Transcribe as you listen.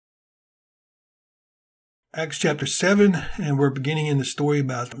Acts chapter 7, and we're getting into the story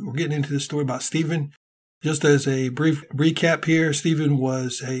about Stephen. Just as a brief recap here, Stephen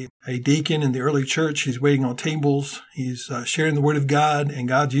was a deacon in the early church. He's waiting on tables. He's sharing the word of God, and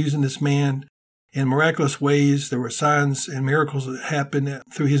God's using this man in miraculous ways. There were signs and miracles that happened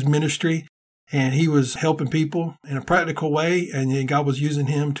through his ministry, and he was helping people in a practical way, and God was using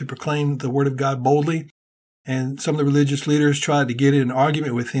him to proclaim the word of God boldly. And some of the religious leaders tried to get in an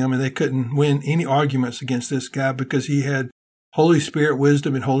argument with him, and they couldn't win any arguments against this guy because he had Holy Spirit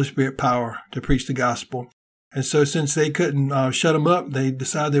wisdom and Holy Spirit power to preach the gospel. And so since they couldn't shut him up, they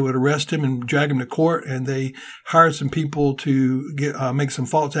decided they would arrest him and drag him to court. And they hired some people to make some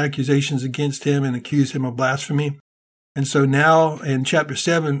false accusations against him and accuse him of blasphemy. And so now in chapter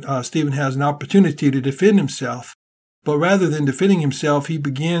 7, Stephen has an opportunity to defend himself. But rather than defending himself, he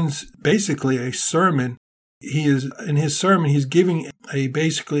begins basically a sermon. In his sermon, he's giving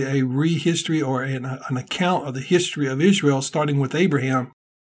basically a rehistory or an account of the history of Israel, starting with Abraham.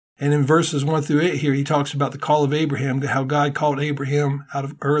 And in verses 1 through 8 here, he talks about the call of Abraham, how God called Abraham out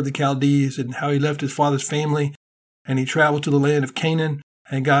of Ur of the Chaldees, and how he left his father's family, and he traveled to the land of Canaan.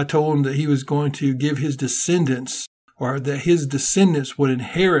 And God told him that he was going to give his descendants, or that his descendants would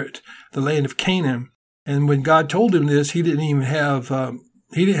inherit the land of Canaan. And when God told him this, he didn't have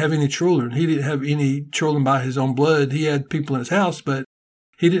any children. He didn't have any children by his own blood. He had people in his house, but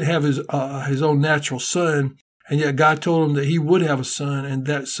he didn't have his own natural son. And yet God told him that he would have a son, and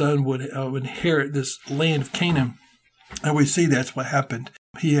that son would inherit this land of Canaan. And we see that's what happened.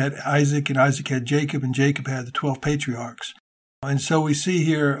 He had Isaac, and Isaac had Jacob, and Jacob had the 12 patriarchs. And so we see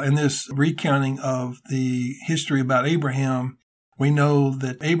here in this recounting of the history about Abraham, we know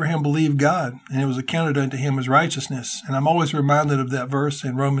that Abraham believed God, and it was accounted unto him as righteousness. And I'm always reminded of that verse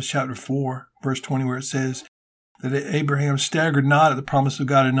in Romans chapter 4, verse 20, where it says that Abraham staggered not at the promise of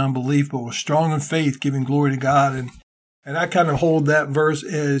God in unbelief, but was strong in faith, giving glory to God. And I kind of hold that verse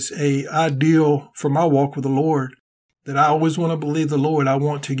as an ideal for my walk with the Lord, that I always want to believe the Lord. I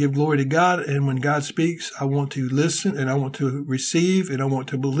want to give glory to God, and when God speaks, I want to listen, and I want to receive, and I want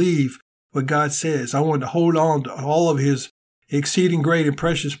to believe what God says. I want to hold on to all of his exceeding great and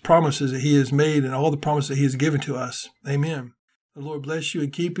precious promises that he has made and all the promises that he has given to us. Amen. The Lord bless you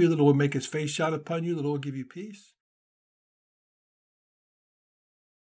and keep you. The Lord make his face shine upon you. The Lord give you peace.